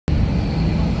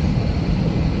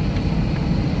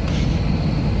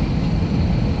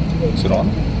Is it on?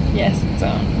 Yes, it's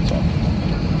on. It's on.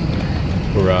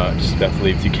 We're just about to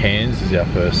leave to Cairns. This is our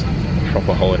first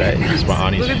proper holiday. It's my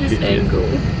auntie's Look at this 50th. angle.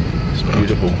 It's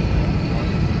beautiful.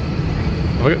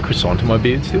 Have I got croissant on my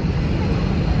beard still?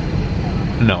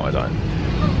 No, I don't.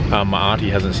 My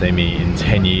auntie hasn't seen me in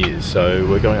 10 years, so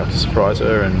we're going up to surprise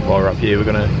her, and while we're up here we're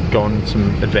going to go on some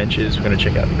adventures. We're going to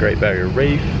check out the Great Barrier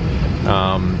Reef.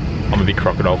 I'm a big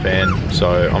crocodile fan,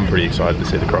 so I'm pretty excited to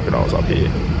see the crocodiles up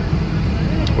here.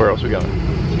 Where else are we going?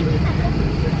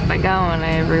 We're going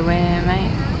everywhere,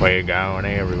 mate. We're going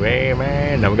everywhere,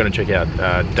 man. Now we're going to check out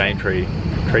Daintree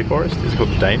Tree Forest. Is it called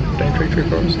the Daintree Tree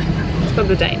Forest? It's called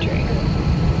the Daintree.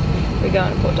 We're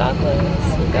going to Port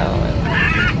Douglas. We're going.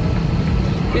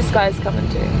 This guy's coming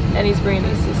too, and he's bringing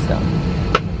his sister.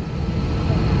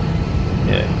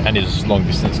 Yeah, and his long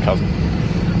distance cousin.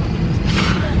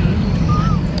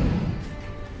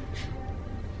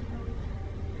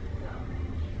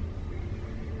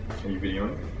 Are you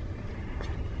videoing?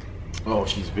 Oh,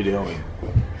 she's videoing.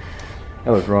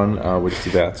 Hello everyone, we're just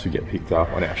about to get picked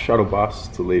up on our shuttle bus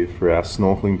to leave for our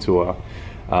snorkeling tour.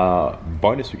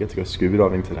 Bonus, we get to go scuba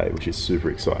diving today, which is super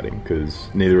exciting because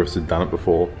neither of us had done it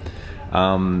before.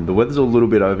 The weather's a little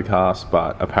bit overcast,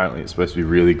 but apparently it's supposed to be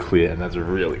really clear, and that's a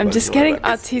really I'm just getting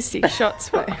artistic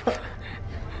shots, babe.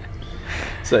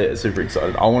 So yeah, super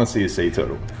excited. I want to see a sea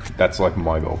turtle. That's like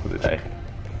my goal for the day.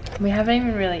 We haven't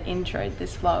even really introed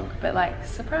this vlog, but like,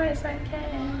 surprise, I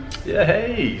can. Yeah,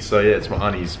 hey! So yeah, it's my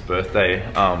auntie's birthday.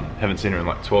 Haven't seen her in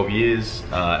like 12 years,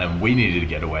 and we needed a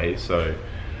getaway, so...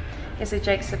 Yeah, so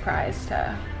Jake surprised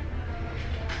her.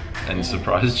 And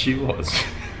surprised she was.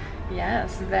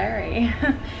 Yes, very.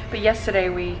 But yesterday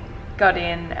we got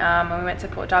in and we went to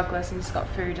Port Douglas and just got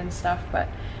food and stuff, but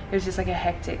it was just like a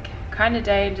hectic kind of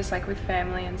day, just like with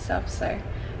family and stuff, so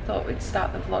thought we'd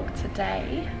start the vlog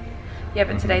today. Yeah,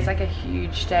 but today's like a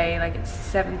huge day, like it's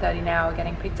 7:30 now, we're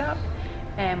getting picked up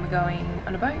and we're going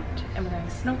on a boat and we're going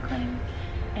snorkeling,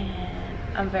 and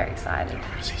I'm very excited. We're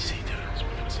gonna see sea turtles,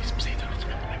 we're gonna see some sea turtles.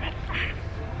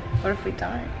 What if we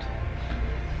don't?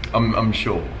 I'm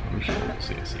sure we'll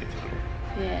see a sea turtle.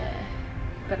 Yeah,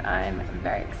 but I'm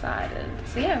very excited.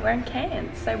 So yeah, we're in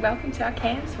Cairns, so welcome to our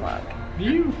Cairns vlog.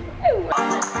 You.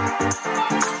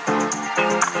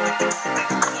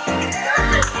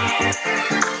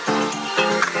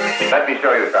 Let me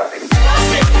show you something.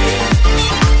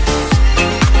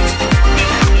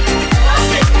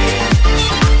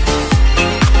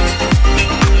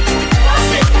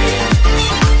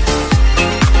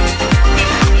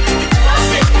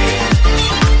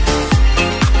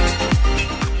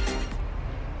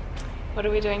 What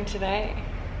are we doing today?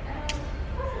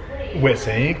 We're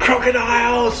seeing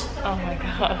crocodiles! Oh my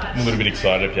god. I'm a little bit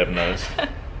excited if you haven't noticed.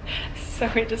 So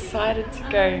we decided to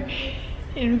go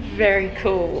in very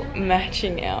cool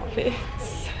matching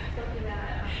outfits.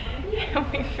 And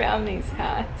we found these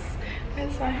hats.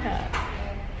 Where's my hat? I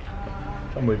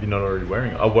can't believe you're not already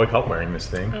wearing it. I woke up wearing this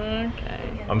thing.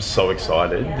 Okay. I'm so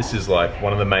excited. This is like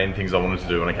one of the main things I wanted to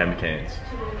do when I came to Cairns.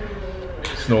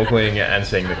 Snorkeling and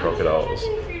seeing the crocodiles.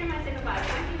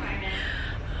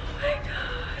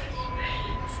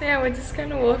 So yeah, we're just going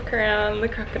to walk around the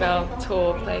crocodile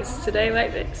tour place today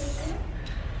like this.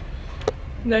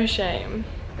 No shame.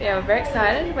 But yeah, we're very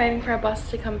excited, waiting for our bus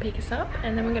to come pick us up,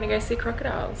 and then we're going to go see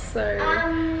crocodiles, so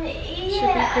it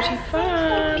should be pretty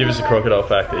fun. Give us a crocodile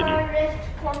fact, Edie.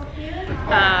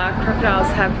 Crocodiles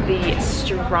have the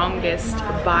strongest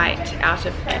bite out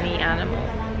of any animal.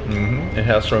 And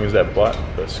how strong is that bite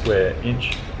per square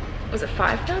inch? Was it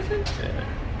 5,000? Yeah.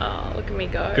 Oh, look at me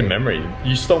go. Good memory.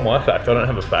 You stole my fact. I don't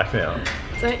have a fact now.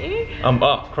 Don't you?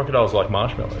 Crocodiles like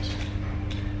marshmallows.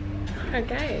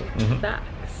 Okay,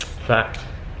 facts. Fact.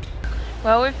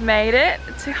 Well, we've made it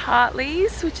to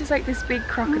Hartley's, which is like this big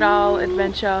crocodile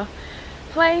adventure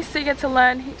place. So you get to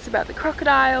learn heaps about the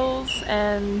crocodiles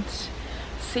and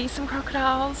see some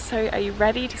crocodiles. So are you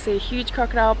ready to see a huge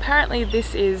crocodile? Apparently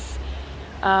this is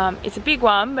it's a big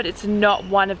one, but it's not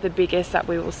one of the biggest that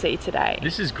we will see today.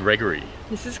 This is Gregory.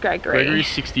 This is Gregory. Gregory's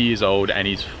 60 years old and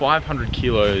he's 500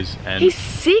 kilos and he's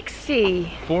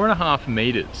 60. 4.5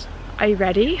 meters. Are you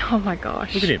ready? Oh my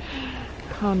gosh. Look at him.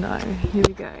 Oh no, here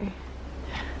we go.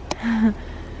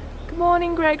 Good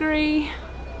morning, Gregory.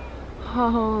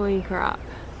 Holy crap.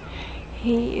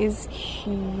 He is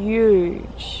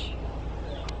huge.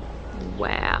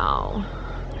 Wow.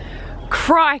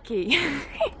 Crikey.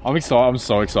 I'm excited. I'm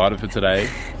so excited for today.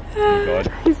 Oh my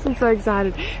god. I'm so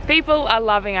excited. People are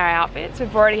loving our outfits.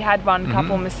 We've already had one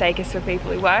couple mistake us for people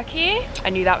who work here.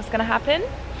 I knew that was going to happen.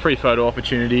 Free photo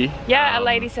opportunity. Yeah, a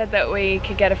lady said that we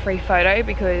could get a free photo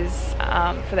because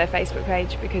for their Facebook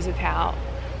page because of how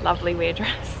lovely we're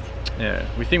dressed. Yeah,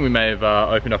 we think we may have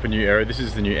opened up a new area. This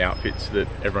is the new outfits that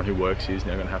everyone who works here is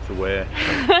now going to have to wear.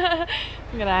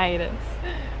 I'm gonna hate us.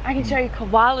 I can show you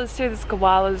koalas too. There's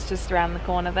koalas just around the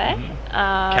corner there.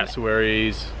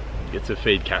 Cassowaries. Get to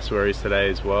feed cassowaries today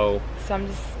as well. So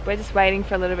we're just waiting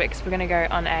for a little bit because we're gonna go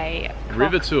on a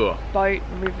river tour, boat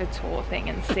river tour thing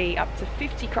and see up to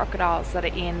 50 crocodiles that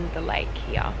are in the lake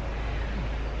here.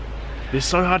 They're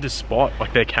so hard to spot.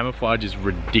 Like their camouflage is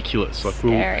ridiculous. Like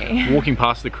Scary. we were walking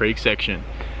past the creek section,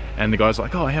 and the guy's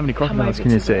like, "Oh, how many crocodiles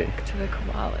can you see?" To the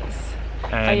koalas.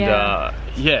 And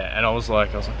yeah, and I was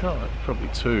like, oh, probably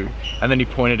 2. And then he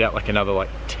pointed out like another like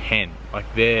 10. Like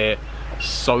they're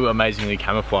so amazingly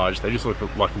camouflaged. They just look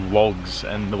like logs,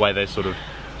 and the way they sort of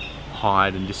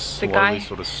hide and just slowly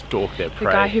sort of stalk their prey.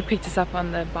 The guy who picked us up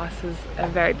on the bus was a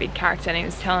very big character, and he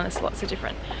was telling us lots of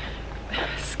different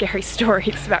scary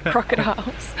stories about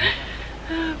crocodiles.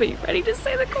 But you ready to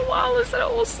see the koalas that are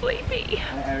all sleepy?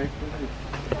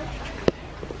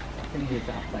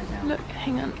 Look,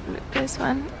 hang on, look, there's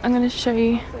one. I'm going to show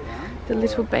you the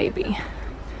little baby.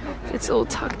 It's all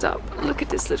tucked up. Look at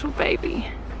this little baby.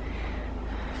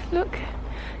 Look,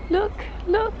 look,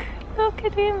 look, look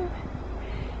at him.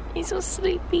 He's all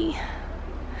sleepy.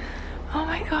 Oh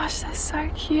my gosh, they're so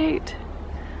cute.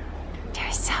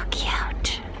 They're so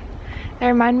cute. They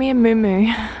remind me of Moo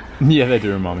Moo. Yeah, they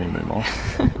do remind me of Moo Moo.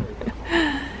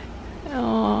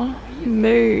 Oh,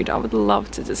 mood. I would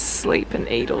love to just sleep and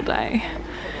eat all day.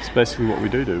 It's basically what we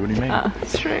do. What do you mean?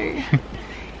 It's true.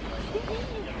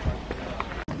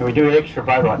 We do extra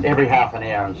boat rides every half an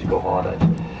hour in school holidays.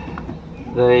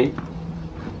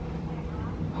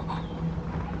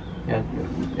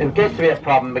 It gets to be a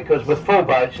problem because with full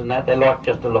boats and that, they like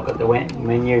just to look at the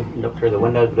menu, look through the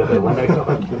windows, look at the windows.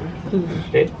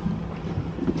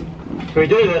 So we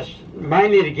do this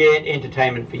mainly to get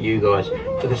entertainment for you guys.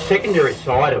 But the secondary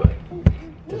side of it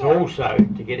is also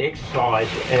to get exercise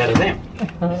out of them.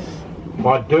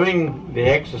 By doing the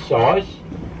exercise,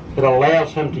 it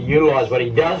allows him to utilise what he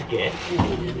does get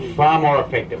far more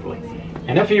effectively.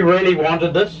 And if he really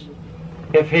wanted this,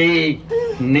 if he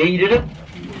needed it,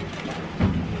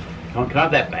 come on, can I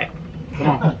have that back? Come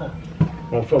on.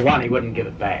 Well, for one, he wouldn't give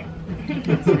it back. He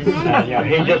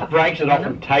just breaks it off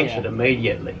and takes it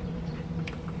immediately.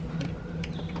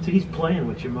 So he's playing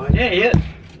with you, mate? Yeah, he is.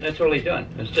 That's all he's doing.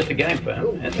 It's just a game for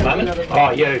him at the moment.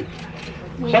 Oh, you.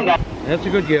 Sometimes. That's a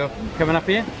good girl. Coming up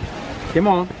here? Come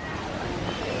on.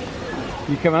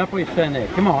 You coming up or you staying there?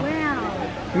 Come on.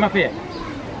 Come up here.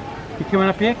 You coming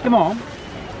up here? Come on.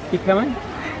 Keep coming.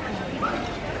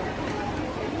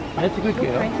 That's a good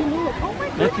girl.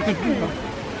 That's a good girl.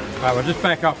 Alright, we'll just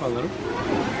back off a little.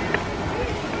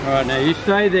 Alright, now you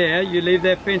stay there. You leave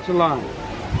that fence alone.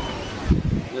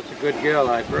 That's a good girl,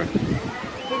 April.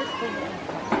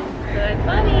 Good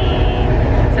morning.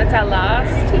 So it's our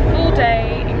last full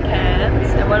day in Cairns,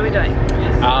 and what are we doing?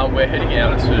 We're heading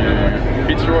out to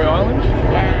Fitzroy Island.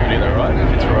 Yeah. Did I do that right?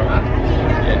 Fitzroy Island.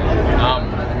 Yeah.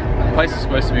 The place is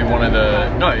supposed to be one of the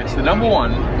it's the number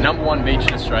one beach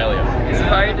in Australia. It's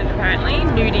voted apparently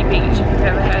Nudie Beach, if you've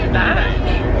ever heard of that.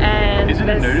 And is it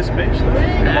a nudist beach though?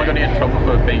 Am I going to get in trouble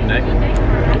for being naked?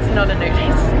 It's not a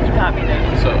nudist. You can't be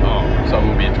nudist. So I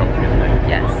will be in trouble for getting naked.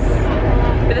 Yes.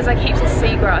 But there's like heaps of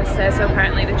seagrass there, so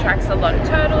apparently it attracts a lot of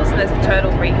turtles, and there's a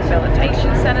turtle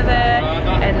rehabilitation centre there,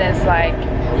 and there's like,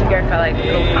 you go for like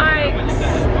little hikes,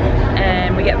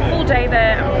 and we get a full day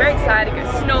there. I'm very excited to go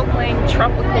snorkeling,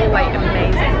 tropical, like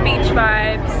amazing beach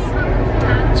vibes.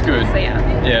 It's good. So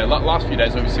yeah, last few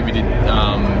days obviously we did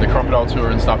the crocodile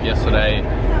tour and stuff yesterday.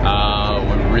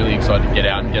 We're really excited to get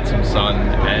out and get some sun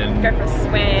and go for a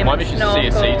swim, might be to see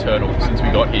a sea turtle since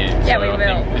we got here. Yeah, so we I will.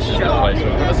 think this is the place we're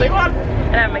going to see one.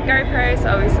 And I have my GoPro, so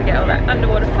obviously get all that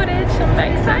underwater footage. I'm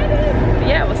very excited. But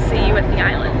yeah, we'll see you at the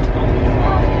island.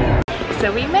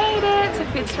 So we made it to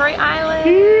Fitzroy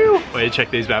Island. Wait, check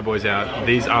these bad boys out.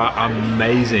 These are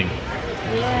amazing.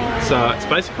 Yeah. So it's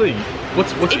basically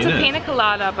what's in it? It's a pina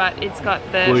colada, but it's got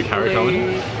the blue caracal in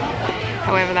it.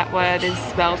 However that word is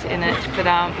spelt in it.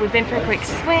 But we've been for a quick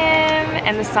swim,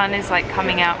 and the sun is like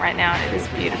coming out right now, and it is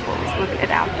beautiful. Just look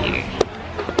at our view.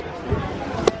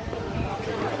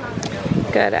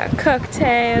 Got our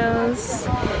cocktails,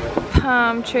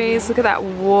 palm trees. Look at that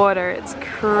water. It's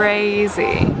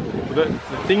crazy. The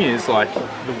thing is, like,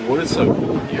 the water's so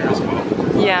cool here as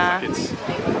well. Yeah. Like it's,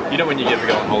 you know when you get to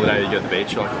go on holiday, you go to the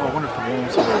beach, you're like, oh, I wonder if the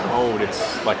water's so very cold.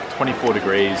 It's like 24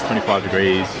 degrees, 25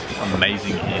 degrees.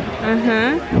 Amazing here.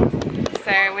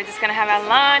 So we're just gonna have our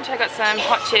lunch. I got some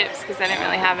hot chips because I didn't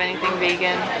really have anything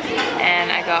vegan. And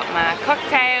I got my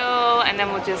cocktail, and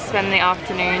then we'll just spend the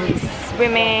afternoon just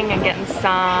swimming and getting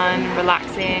sun,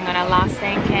 relaxing on our last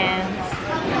day in Cairns.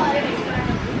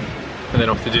 And then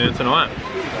off to dinner tonight.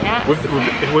 Yes.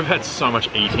 We've had so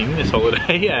much eating this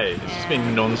holiday. Yeah, it's just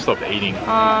been non-stop eating. To be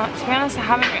honest,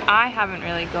 I haven't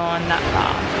really gone that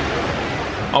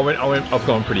far. I've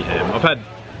gone pretty ham.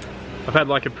 I've had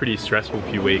like a pretty stressful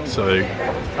few weeks, so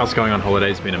us going on holiday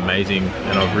has been amazing,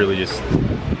 and I've really just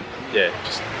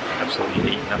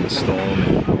absolutely eaten up a storm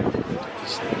and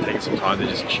just taking some time to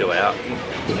just chill out.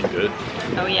 It's been good.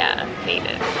 Oh yeah, need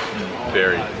it.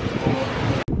 Very.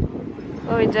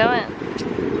 What are we doing?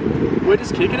 We're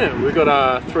just kicking it. We've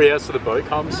got 3 hours to the boat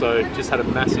come, so just had a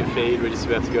massive feed. We're just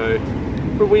about to go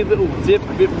for a wee little dip,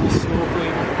 a bit more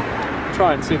snorkeling,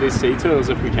 try and see these sea turtles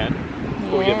if we can,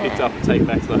 before we get picked up and taken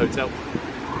back to the hotel.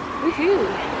 Woohoo!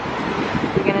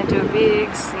 We're gonna do a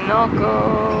big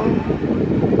snorkel.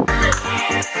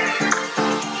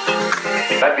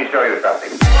 Let me show you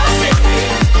something.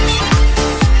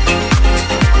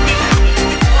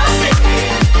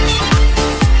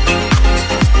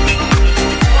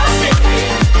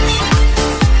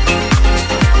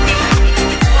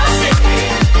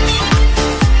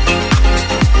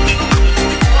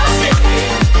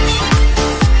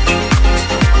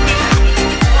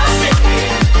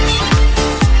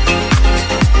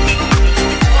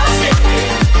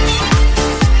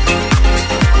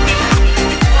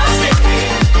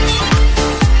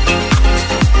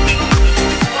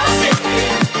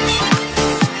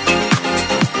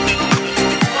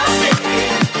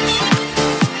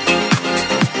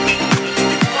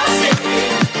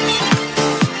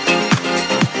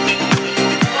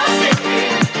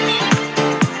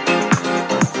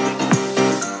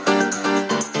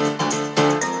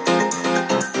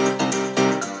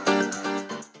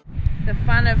 The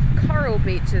fun of coral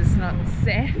beaches, not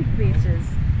sand beaches.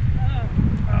 Oh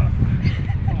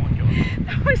my god.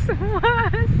 That was the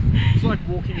worst. It's like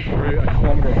walking through a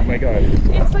kilometre on Lego.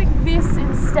 It's like this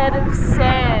instead of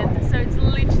sand, so it's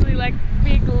literally like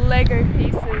big Lego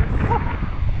pieces.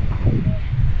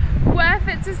 Worth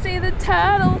it to see the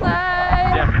turtle though.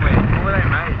 Definitely. Holiday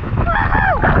made.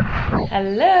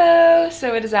 Hello,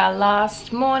 so it is our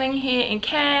last morning here in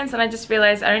Cairns, and I just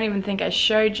realized I don't even think I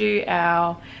showed you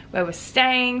where we're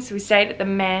staying. So we stayed at the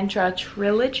Mantra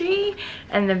Trilogy,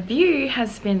 and the view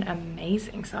has been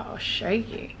amazing, so I'll show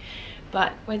you.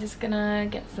 But we're just gonna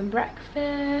get some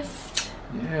breakfast.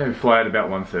 Yeah, we fly at about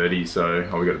 1:30, so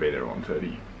we got to be there at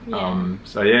 1:30. Yeah.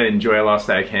 So yeah, enjoy our last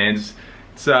day at Cairns.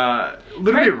 It's a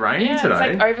little bit rainy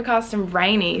today. It's like overcast and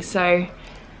rainy, so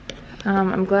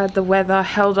I'm glad the weather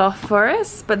held off for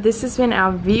us. But this has been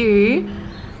our view,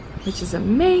 which is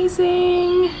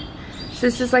amazing. So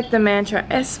this is like the Mantra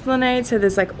Esplanade, so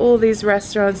there's like all these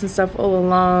restaurants and stuff all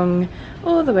along,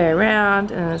 all the way around,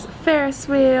 and there's a Ferris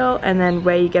wheel, and then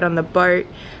where you get on the boat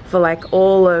for like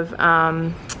all of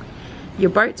your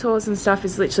boat tours and stuff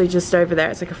is literally just over there.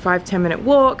 It's like a 5-10 minute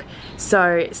walk,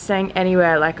 so staying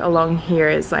anywhere like along here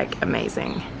is like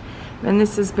amazing. And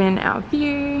this has been our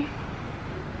view.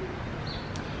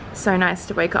 So nice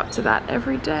to wake up to that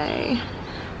every day.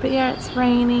 But yeah, it's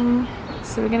raining,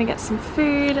 so we're gonna get some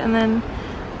food and then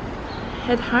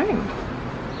head home.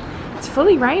 It's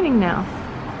fully raining now.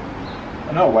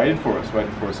 I know, waiting for us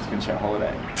to finish our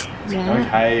holiday. It's Yeah.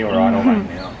 okay, alright, all right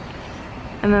now.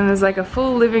 And then there's like a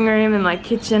full living room and like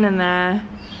kitchen in there,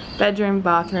 bedroom,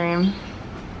 bathroom.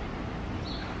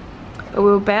 But we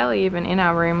were barely even in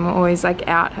our room. We're always like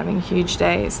out having huge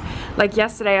days. Like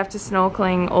yesterday after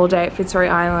snorkeling all day at Fitzroy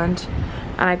Island,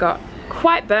 and I got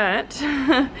quite burnt.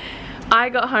 I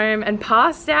got home and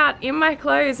passed out in my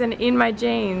clothes and in my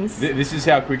jeans. This is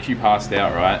how quick she passed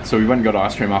out, right? So we went and got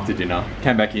ice cream after dinner,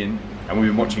 came back in, and we've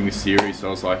been watching this series. So I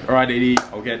was like, all right, Edie,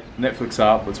 I'll get Netflix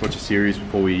up. Let's watch a series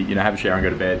before we, have a shower and go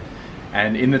to bed.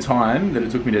 And in the time that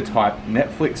it took me to type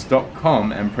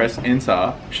netflix.com and press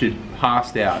enter, she'd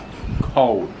passed out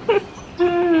cold,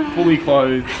 fully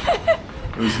clothed.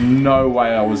 There was no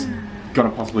way I was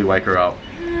gonna possibly wake her up.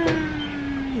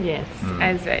 Yes,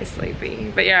 I was very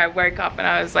sleepy. But yeah, I woke up and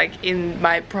I was like in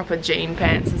my proper jean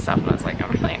pants and stuff, and I was like,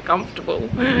 I'm really uncomfortable.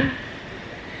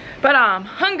 But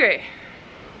hungry.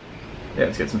 Yeah,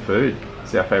 let's get some food.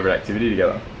 It's our favourite activity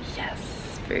together. Yes,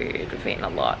 food. We've eaten a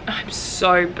lot. I'm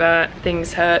so burnt.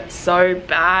 Things hurt so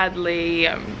badly.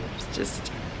 I'm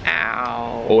just,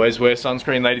 ow. Always wear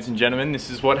sunscreen, ladies and gentlemen.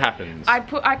 This is what happens. I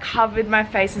covered my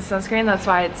face in sunscreen. That's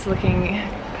why it's looking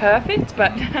perfect.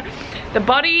 But the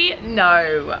body,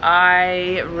 no.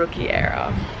 Rookie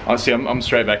error. Honestly, I'm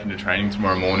straight back into training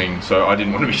tomorrow morning, so I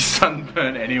didn't want to be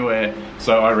sunburnt anywhere.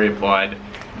 So I reapplied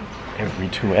every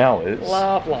 2 hours.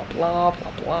 Blah, blah, blah,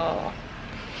 blah, blah.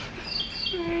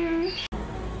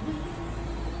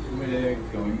 We're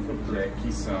going for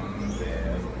brekkie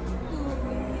somewhere.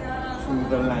 to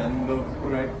the land of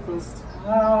breakfast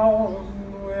town,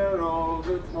 where all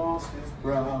the toast is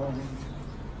brown.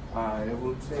 I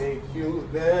will take you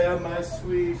there, my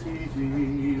sweetie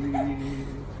dear,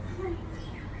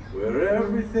 where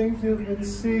everything you've been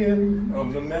seeing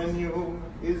on the menu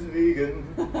is vegan.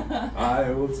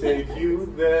 I will take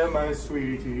you there, my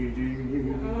sweetie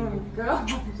dear. Oh God.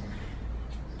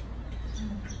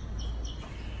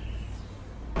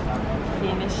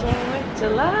 Finishing with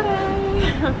gelato.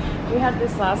 We had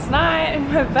this last night and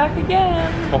we're back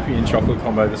again. Coffee and chocolate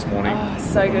combo this morning. Oh,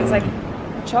 so good. It's like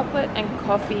chocolate and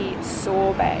coffee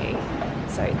sorbet.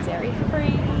 So dairy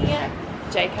free.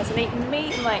 Jake hasn't eaten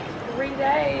meat in like 3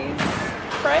 days.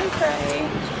 Cray cray.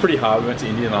 It's pretty hard. We went to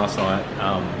India last night.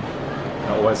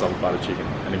 I always love butter chicken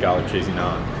and a garlic cheesy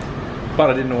naan. But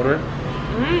I didn't order it.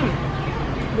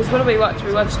 Because what do we watch?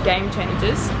 We watch Game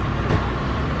Changers.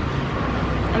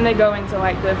 And they go into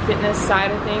like the fitness side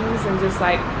of things and just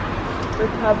like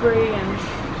recovery and...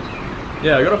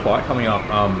 Yeah, I got a fight coming up.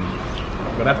 I'm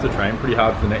gonna have to train pretty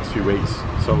hard for the next few weeks.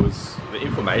 So it was the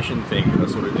inflammation thing that I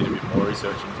sort of did a bit more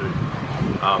research into.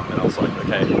 And I was like,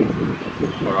 okay,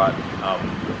 alright,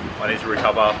 I need to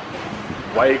recover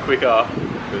way quicker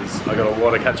because I got a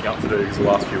lot of catching up to do because the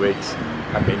last few weeks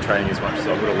I haven't been training as much as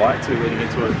I would have liked to leading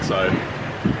into it. So,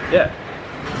 yeah.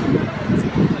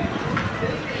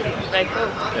 Very cool.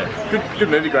 Yeah, good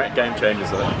movie, great Game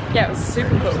Changers though. Yeah, it was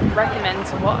super cool. Recommend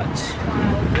to watch.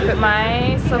 But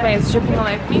my sorbet is dripping all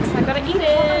over me, so I gotta eat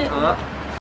it.